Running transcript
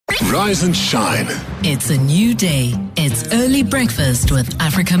Rise and shine. It's a new day. It's early breakfast with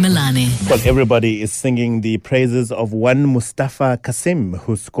Africa Milani. Well, everybody is singing the praises of one Mustafa Kasim,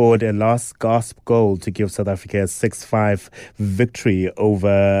 who scored a last gasp goal to give South Africa a 6-5 victory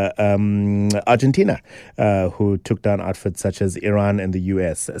over Argentina, who took down outfits such as Iran and the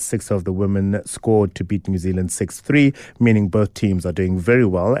US. 6 of the women scored to beat New Zealand 6-3, meaning both teams are doing very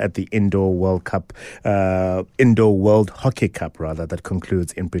well at the Indoor World Hockey Cup, that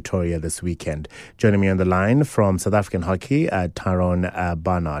concludes in Pretoria this weekend. Joining me on the line from South African Hockey, Tyrone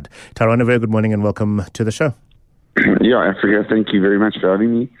Barnard. Tyrone, a very good morning and welcome to the show. Yeah, Africa, thank you very much for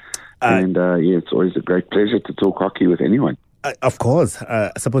having me. It's always a great pleasure to talk hockey with anyone. Of course.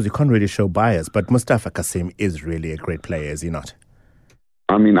 I suppose you can't really show bias, but Mustafa Kasim is really a great player, is he not?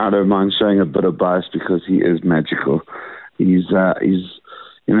 I mean, I don't mind showing a bit of bias because he is magical. He's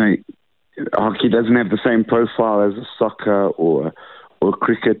hockey doesn't have the same profile as a soccer or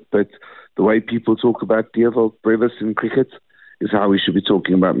cricket, but the way people talk about Dewald Brevis in cricket is how we should be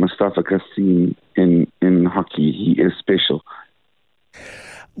talking about Mustafa Kasim in hockey. He is special.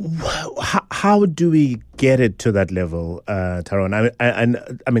 How do we get it to that level, Tyrone?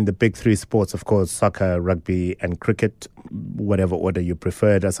 I mean, the big three sports, of course, soccer, rugby, and cricket, whatever order you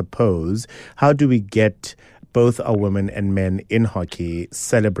preferred, I suppose. How do we get both our women and men in hockey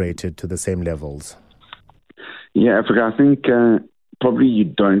celebrated to the same levels? Yeah, Africa, I think probably you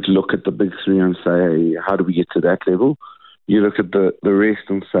don't look at the big three and say, how do we get to that level? You look at the rest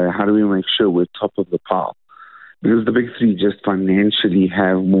and say, how do we make sure we're top of the pile? Because the big three just financially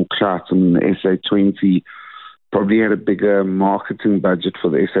have more clout. I mean, the SA20 probably had a bigger marketing budget for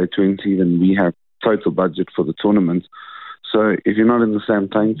the SA20 than we have total budget for the tournament. So if you're not in the same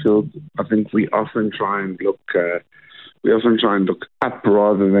playing field, I think we often try and look up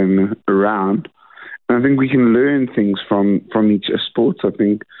rather than around. And I think we can learn things from each sport. I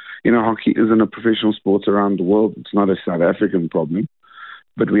think, hockey isn't a professional sport around the world. It's not a South African problem.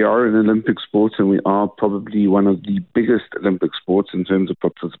 But we are an Olympic sport, and we are probably one of the biggest Olympic sports in terms of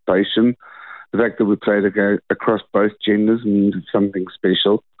participation. The fact that we play across both genders means it's something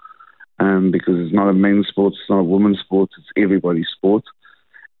special. Because it's not a men's sport, it's not a women's sport, it's everybody's sport.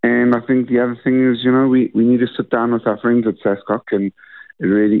 And I think the other thing is, we need to sit down with our friends at SASCOC, and it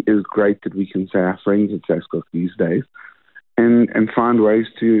really is great that we can say our friends at SASCOC these days, and find ways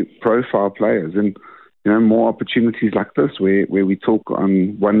to profile players and, more opportunities like this where we talk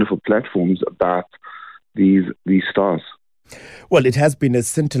on wonderful platforms about these stars. Well, it has been a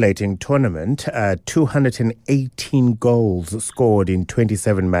scintillating tournament. 218 goals scored in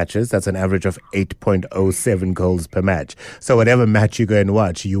 27 matches. That's an average of 8.07 goals per match. So whatever match you go and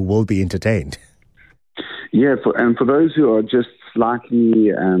watch, you will be entertained. Yeah, for those who are just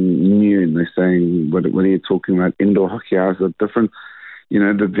slightly new and they're saying, what are you talking about? Indoor hockey hours are different.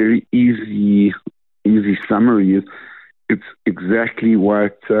 The very easy summary is it's exactly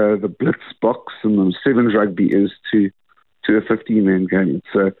what the Blitz box and the Sevens rugby is to a 15-man game.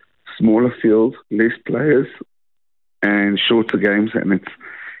 It's a smaller field, less players, and shorter games, and it's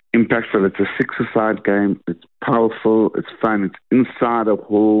impactful. It's a six-a-side game. It's powerful. It's fun. It's inside a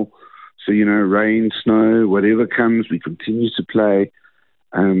hall. So, rain, snow, whatever comes, we continue to play.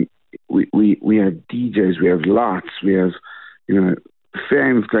 We have DJs. We have lights. We have,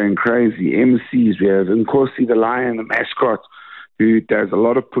 fans going crazy, MCs. We have Nkosi the lion, the mascot, who does a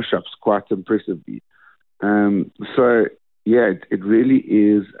lot of push-ups quite impressively. Yeah, it really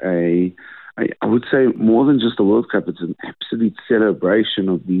is I would say more than just a World Cup. It's an absolute celebration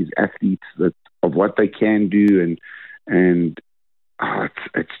of these athletes, of what they can do, and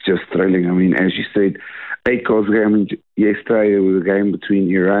it's just thrilling. I mean, as you said, 8 goals game. Yesterday there was a game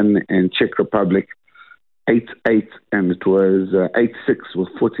between Iran and Czech Republic, 8-8, and it was 8-6 with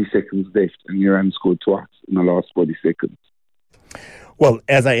 40 seconds left, and Iran scored twice in the last 40 seconds. Well,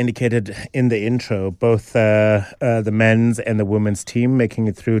 as I indicated in the intro, both the men's and the women's team making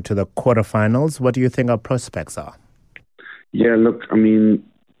it through to the quarterfinals. What do you think our prospects are? Yeah, look, I mean,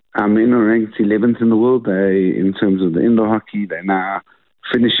 our men are ranked 11th in the world. In terms of the indoor hockey, they're now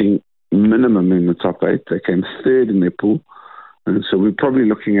finishing minimum in the top 8. They came 3rd in their pool. And so we're probably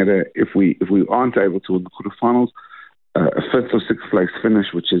looking at if we aren't able to win the quarterfinals, a 5th or 6th place finish,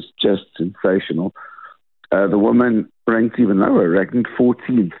 which is just sensational. The women ranked even lower, ranked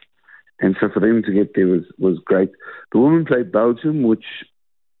 14th. And so for them to get there was great. The women played Belgium, which,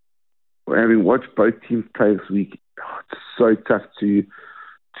 having watched both teams play this week, it's so tough to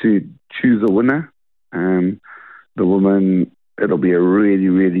choose a winner. The women, it'll be a really,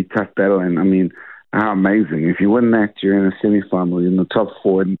 really tough battle. And I mean, how amazing. If you win that, you're in a semi-final, you're in the top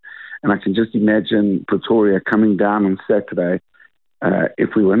 4. And I can just imagine Pretoria coming down on Saturday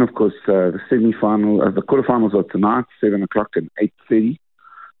If we win, of course, the quarterfinals are tonight, 7 o'clock and 8:30.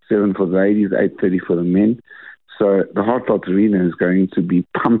 7 for the ladies, 8:30 for the men. So the Hartpalt Arena is going to be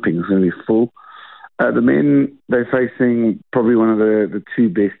pumping. It's going to be full. The men, they're facing probably one of the two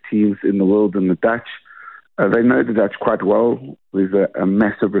best teams in the world in the Dutch. They know the Dutch quite well. There's a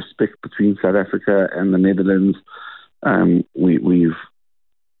massive respect between South Africa and the Netherlands. We've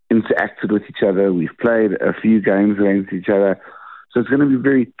interacted with each other. We've played a few games against each other. So it's going to be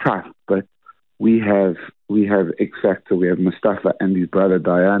very tough. But we have X Factor. We have Mustafa and his brother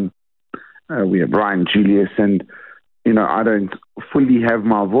Diane. We have Ryan Julius. And, you know, I don't fully have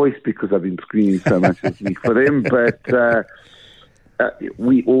my voice because I've been screaming so much this week for them. But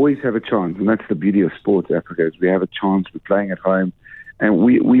we always have a chance. And that's the beauty of sports, Africa, is we have a chance. We're playing at home. And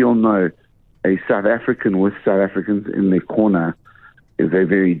we all know a South African with South Africans in their corner is a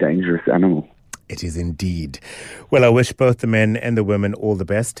very dangerous animal. It is indeed. Well, I wish both the men and the women all the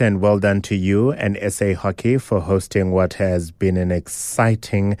best, and well done to you and SA Hockey for hosting what has been an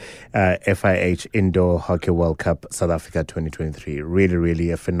exciting FIH Indoor Hockey World Cup South Africa 2023. Really,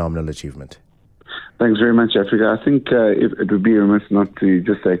 really a phenomenal achievement. Thanks very much, Africa. I think it would be remiss not to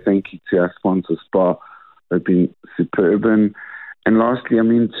just say thank you to our sponsor, SPAR. They've been superb. And lastly, I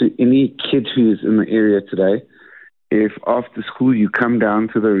mean, to any kid who's in the area today, if after school you come down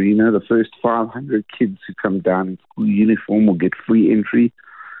to the arena, the first 500 kids who come down in school uniform will get free entry.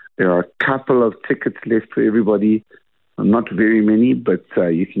 There are a couple of tickets left for everybody. Not very many, but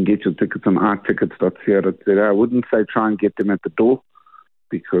you can get your tickets on ourtickets.co.za. I wouldn't say try and get them at the door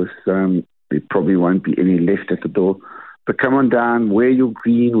because there probably won't be any left at the door. But come on down, wear your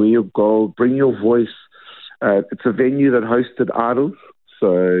green, wear your gold, bring your voice. It's a venue that hosted Idols,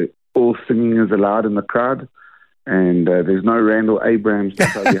 so all singing is allowed in the crowd. And there's no Randall Abrahams to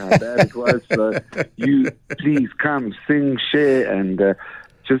tell you how bad it was. So you please come, sing, share, and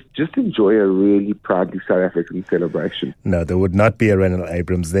just enjoy a really proudly South African celebration. No, there would not be a Randall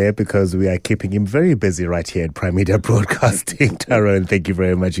Abrahams there because we are keeping him very busy right here at Prime Media Broadcasting. Tyrone, thank you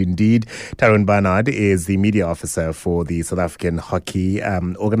very much indeed. Tyrone Barnard is the media officer for the South African Hockey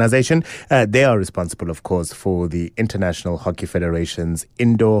Organization. They are responsible, of course, for the International Hockey Federation's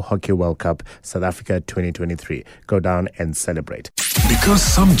Indoor Hockey World Cup South Africa 2023. Go down and celebrate. Because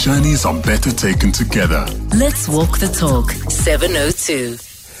some journeys are better taken together. Let's walk the talk. 7:02.